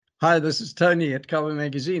Hi, this is Tony at Cover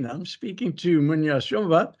Magazine. I'm speaking to Munya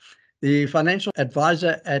Shumba, the financial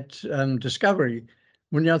advisor at Discovery.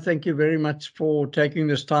 Munya, thank you very much for taking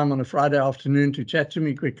this time on a Friday afternoon to chat to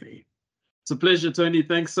me quickly. It's a pleasure, Tony.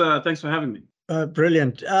 Thanks for having me.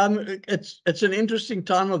 Brilliant. It's an interesting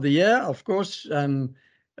time of the year, of course.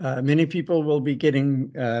 Many people will be getting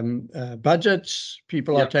budgets.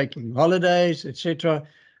 People are taking holidays, etc.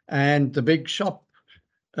 And the big shop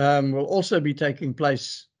will also be taking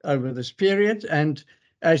place over this period. And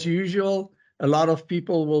as usual, a lot of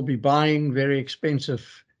people will be buying very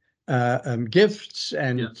expensive gifts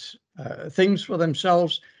and things for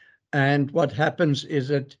themselves. And what happens is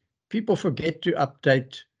that people forget to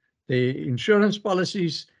update their insurance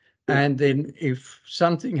policies. And then if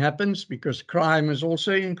something happens, because crime is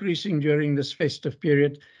also increasing during this festive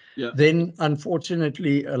period, then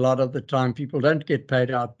unfortunately, a lot of the time people don't get paid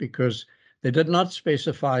out because they did not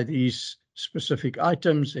specify these specific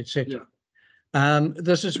items, etc.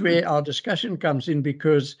 This is where our discussion comes in,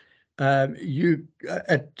 because you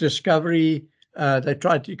at Discovery, they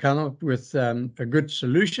tried to come up with a good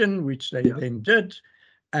solution, which they then did.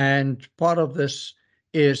 And part of this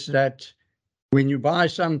is that when you buy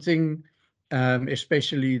something,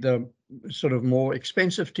 especially the sort of more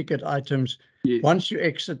expensive ticket items, once you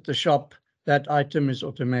exit the shop, that item is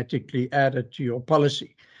automatically added to your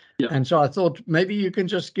policy. And so I thought maybe you can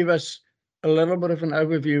just give us a little bit of an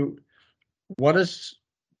overview. What is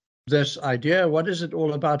this idea? What is it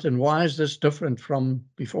all about? And why is this different from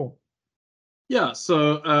before? Yeah,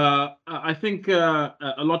 so I think a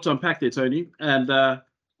lot to unpack there, Tony. And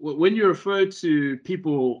when you refer to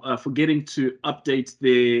people forgetting to update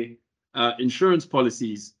their insurance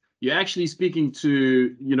policies, you're actually speaking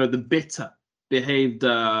to, the better behaved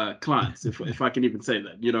clients, if I can even say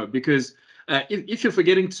that, because if you're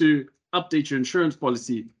forgetting to update your insurance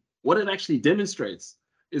policy, what it actually demonstrates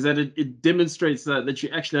is that it demonstrates that you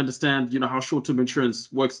actually understand, how short-term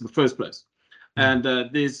insurance works in the first place. And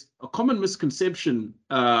there's a common misconception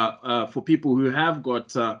for people who have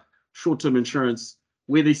got short-term insurance,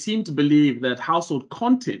 where they seem to believe that household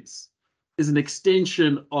contents is an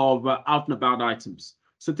extension of out and about items.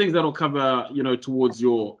 So things that will cover, towards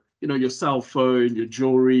your, your cell phone, your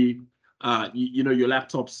jewelry, your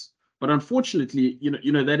laptops. But unfortunately,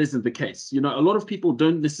 that isn't the case. A lot of people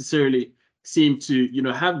don't necessarily seem to,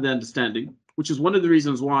 have the understanding, which is one of the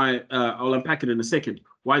reasons why I'll unpack it in a second,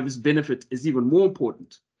 why this benefit is even more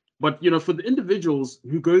important. But, for the individuals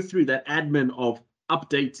who go through that admin of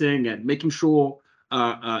updating and making sure,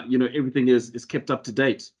 everything is kept up to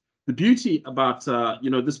date, the beauty about,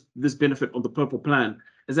 this benefit of the Purple Plan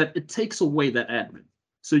is that it takes away that admin.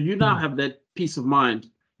 So you now have that peace of mind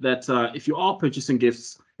that if you are purchasing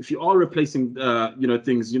gifts, if you are replacing,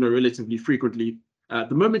 things, relatively frequently,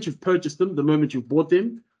 the moment you've purchased them, the moment you've bought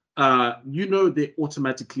them, they're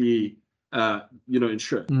automatically,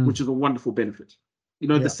 insured, which is a wonderful benefit.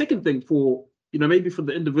 The second thing for, maybe for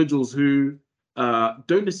the individuals who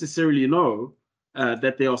don't necessarily know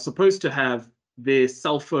that they are supposed to have their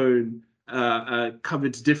cell phone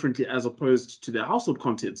covered differently as opposed to their household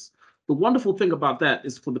contents. The wonderful thing about that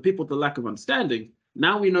is, for the people with the lack of understanding,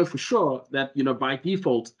 now we know for sure that, by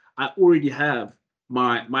default, I already have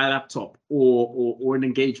my laptop or an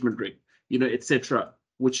engagement ring, etc.,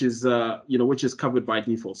 which is covered by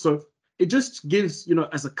default. So it just gives,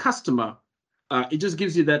 as a customer, it just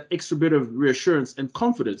gives you that extra bit of reassurance and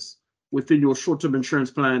confidence within your short-term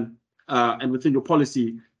insurance plan and within your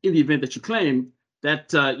policy, in the event that you claim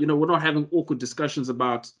that, we're not having awkward discussions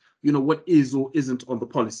about, what is or isn't on the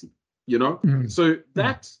policy, So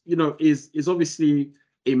that, is obviously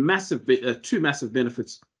a massive, two massive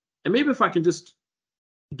benefits. And maybe if I can just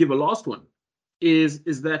give a last one,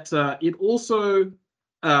 is that it also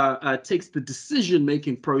takes the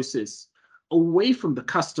decision-making process away from the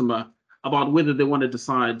customer about whether they want to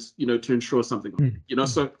decide, to insure something.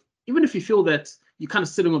 So even if you feel that you're kind of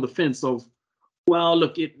sitting on the fence of, well,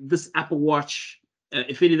 look, this Apple Watch,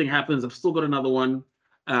 if anything happens, I've still got another one,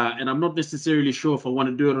 and I'm not necessarily sure if I want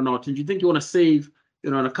to do it or not. And you think you want to save,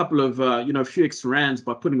 a couple of, a few extra rands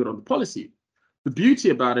by putting it on the policy. The beauty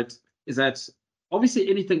about it is that obviously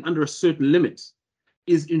anything under a certain limit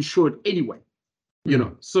is insured anyway,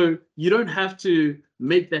 so you don't have to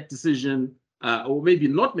make that decision or maybe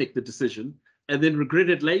not make the decision and then regret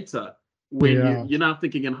it later when you're now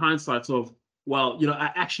thinking in hindsight of, well,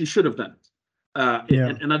 I actually should have done it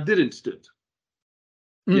and I didn't do it.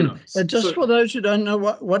 And just for those who don't know,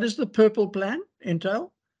 what does the Purple Plan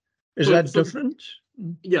entail? Is that different?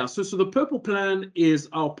 Yeah, so the Purple Plan is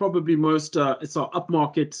our probably most, it's our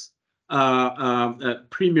upmarket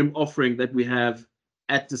premium offering that we have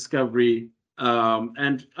at Discovery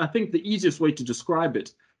And I think the easiest way to describe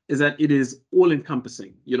it is that it is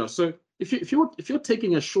all-encompassing. So if you're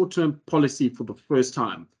taking a short-term policy for the first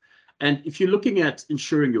time, and if you're looking at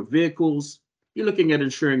insuring your vehicles, you're looking at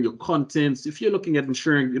insuring your contents, if you're looking at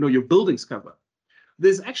insuring, your buildings cover,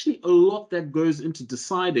 there's actually a lot that goes into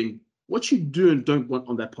deciding what you do and don't want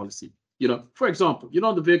on that policy. For example,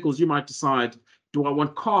 on the vehicles, you might decide, do I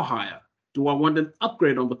want car hire? Do I want an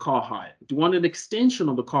upgrade on the car hire? Do I want an extension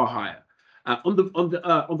on the car hire? On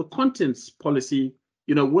the contents policy,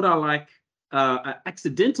 would I like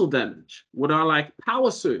accidental damage? Would I like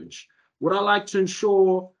power surge? Would I like to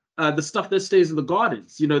insure the stuff that stays in the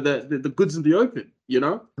gardens? The goods in the open.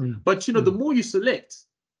 But the more you select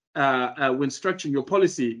when structuring your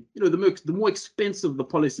policy, the more expensive the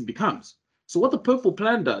policy becomes. So what the Purple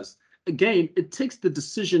Plan does, again, it takes the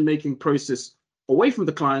decision-making process away from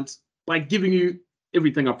the client by giving you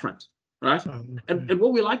everything up front, right? And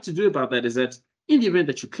what we like to do about that is that in the event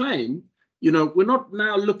that you claim, we're not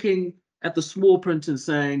now looking at the small print and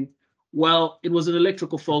saying, well, it was an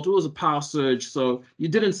electrical fault, it was a power surge, so you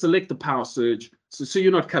didn't select the power surge, so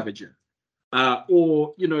you're not covered yet.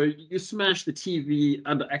 Or, you smashed the TV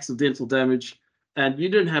under accidental damage and you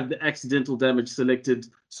didn't have the accidental damage selected,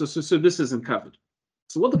 so this isn't covered.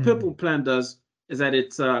 So what the Purple Plan does is that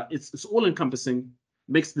it's all-encompassing,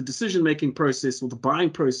 makes the decision-making process or the buying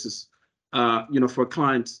process, for a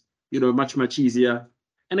client, much easier.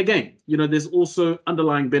 And again, there's also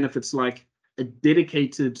underlying benefits like a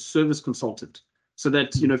dedicated service consultant, so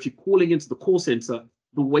that if you're calling into the call center,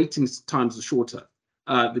 the waiting times are shorter.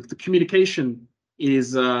 The communication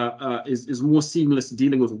is more seamless,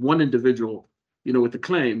 dealing with one individual, with the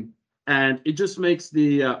claim, and it just makes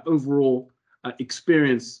the overall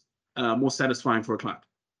experience more satisfying for a client.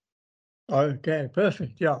 Okay,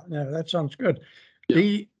 perfect. Yeah, that sounds good.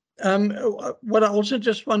 Yeah. What I also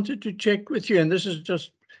just wanted to check with you, and this is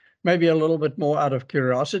just maybe a little bit more out of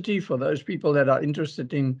curiosity for those people that are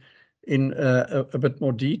interested in a bit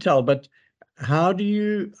more detail, but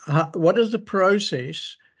what is the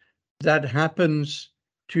process that happens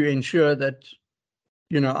to ensure that,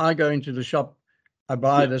 I go into the shop, I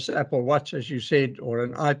buy this Apple Watch, as you said, or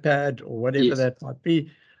an iPad or whatever that might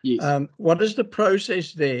be. Yes. What is the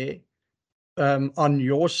process there on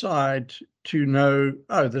your side to know,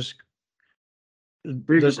 this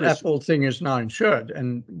Apple thing is now insured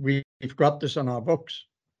and we've got this on our books?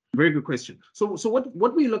 Very good question. So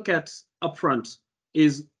what we look at upfront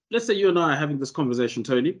is, let's say you and I are having this conversation,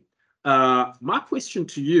 Tony. My question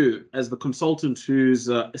to you as the consultant who's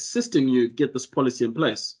assisting you get this policy in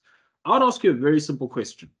place, I would ask you a very simple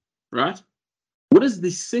question, right? What is the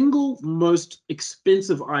single most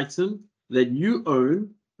expensive item that you own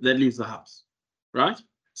that leaves the house, right?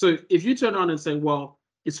 So if you turn around and say, well,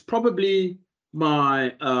 it's probably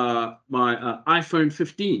my iPhone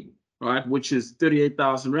 15, right, which is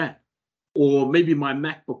 38,000 Rand, or maybe my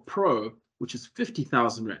MacBook Pro, which is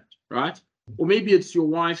 50,000 Rand, right? Or maybe it's your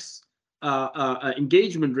wife's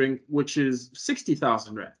engagement ring, which is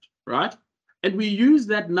 60,000 Rand, right? And we use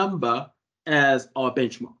that number as our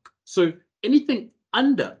benchmark. So anything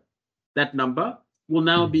under that number will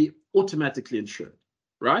now be automatically insured,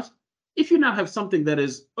 right? If you now have something that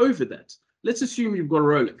is over that, let's assume you've got a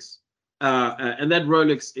Rolex, and that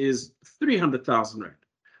Rolex is 300,000 Rand.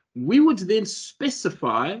 We would then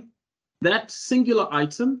specify that singular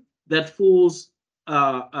item that falls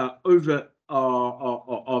over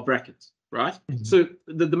our bracket, right? So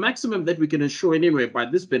the maximum that we can insure anyway by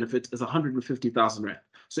this benefit is 150,000 Rand.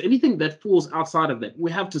 So anything that falls outside of that,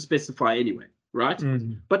 we have to specify anyway, right?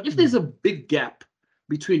 But if there's a big gap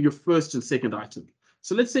between your first and second item,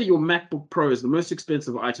 so let's say your MacBook Pro is the most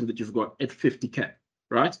expensive item that you've got at 50K,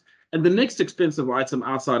 right? And the next expensive item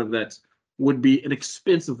outside of that would be an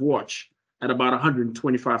expensive watch at about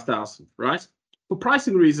 125,000, right? For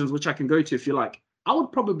pricing reasons, which I can go to if you like, I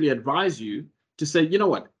would probably advise you to say, you know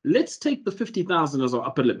what, let's take the 50,000 as our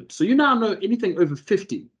upper limit. So you now know anything over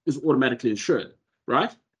 50 is automatically insured,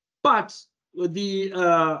 right? But the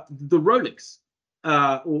Rolex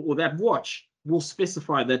or that watch will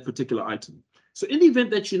specify that particular item. So in the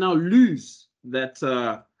event that you now lose that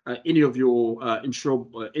any of your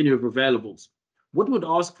any of your valuables, what we'd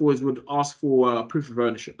ask for is we'd ask for proof of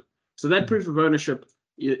ownership. So that proof of ownership,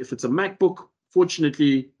 if it's a MacBook,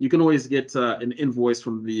 fortunately, you can always get an invoice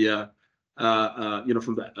from the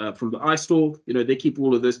from the iStore. They keep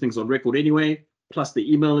all of those things on record anyway. Plus, they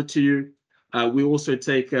email it to you. We also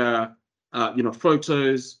take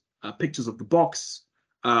photos, pictures of the box.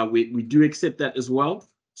 We do accept that as well.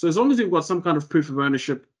 So as long as you've got some kind of proof of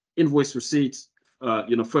ownership, invoice receipt,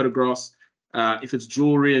 photographs, if it's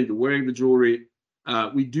jewelry and you're wearing the jewelry,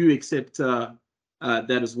 we do accept that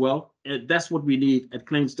as well. And that's what we need at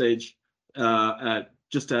claim stage,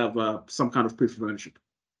 just to have some kind of proof of ownership.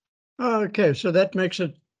 Okay, so that makes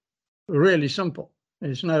it really simple.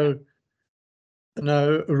 There's no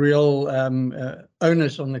real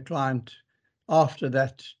onus on the client after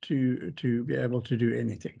that to be able to do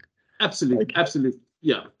anything. Absolutely, Okay. absolutely.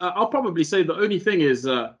 Yeah, I'll probably say the only thing is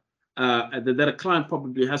that a client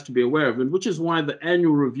probably has to be aware of, and which is why the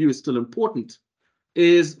annual review is still important,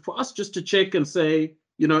 is for us just to check and say,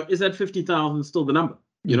 is that 50,000 still the number?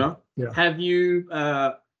 Yeah. Have you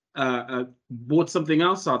bought something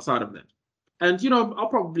else outside of that? And I'll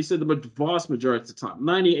probably say the vast majority of the time,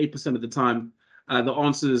 98% of the time, the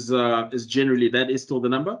answer is generally that is still the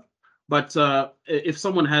number. But if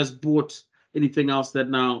someone has bought anything else that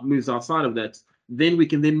now moves outside of that, then we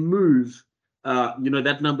can then move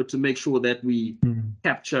that number to make sure that we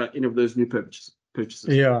capture any of those new purchases.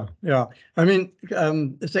 Yeah. I mean,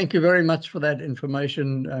 thank you very much for that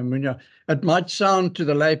information, Munya. It might sound to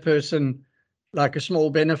the layperson like a small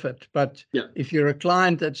benefit, but if you're a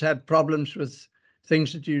client that's had problems with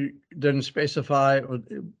things that you didn't specify or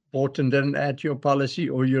bought and didn't add to your policy,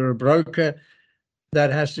 or you're a broker that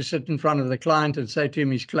has to sit in front of the client and say to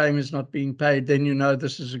him his claim is not being paid, then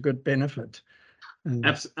this is a good benefit.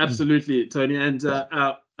 Absolutely, Tony. And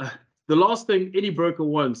the last thing any broker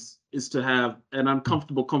wants is to have an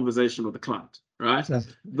uncomfortable conversation with the client, right?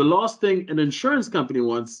 The last thing an insurance company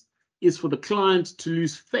wants is for the client to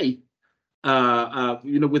lose faith,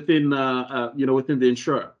 within the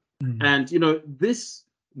insurer. And this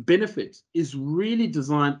benefit is really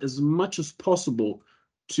designed as much as possible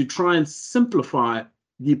to try and simplify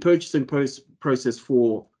the purchasing process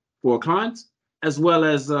for clients, as well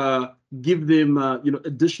as give them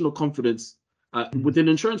additional confidence within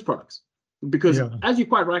insurance products. Because as you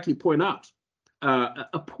quite rightly point out,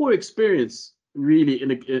 a poor experience really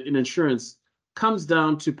in insurance comes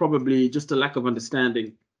down to probably just a lack of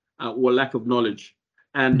understanding or lack of knowledge.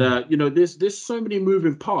 And there's so many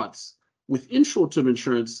moving parts within short-term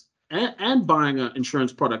insurance and buying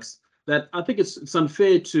insurance products that I think it's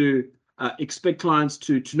unfair to expect clients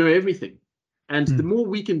to know everything. And the more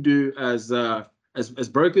we can do as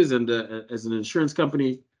brokers and as an insurance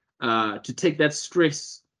company to take that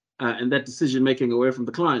stress and that decision making away from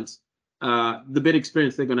the clients, the better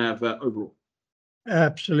experience they're going to have overall.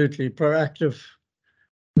 Absolutely. Proactive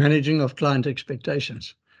managing of client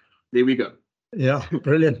expectations. There we go. Yeah,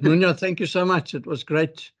 brilliant. Munya, thank you so much. It was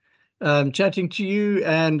great chatting to you.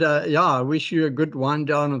 And I wish you a good wind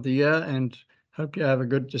down of the year and hope you have a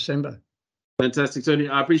good December. Fantastic, Tony.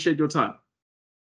 I appreciate your time.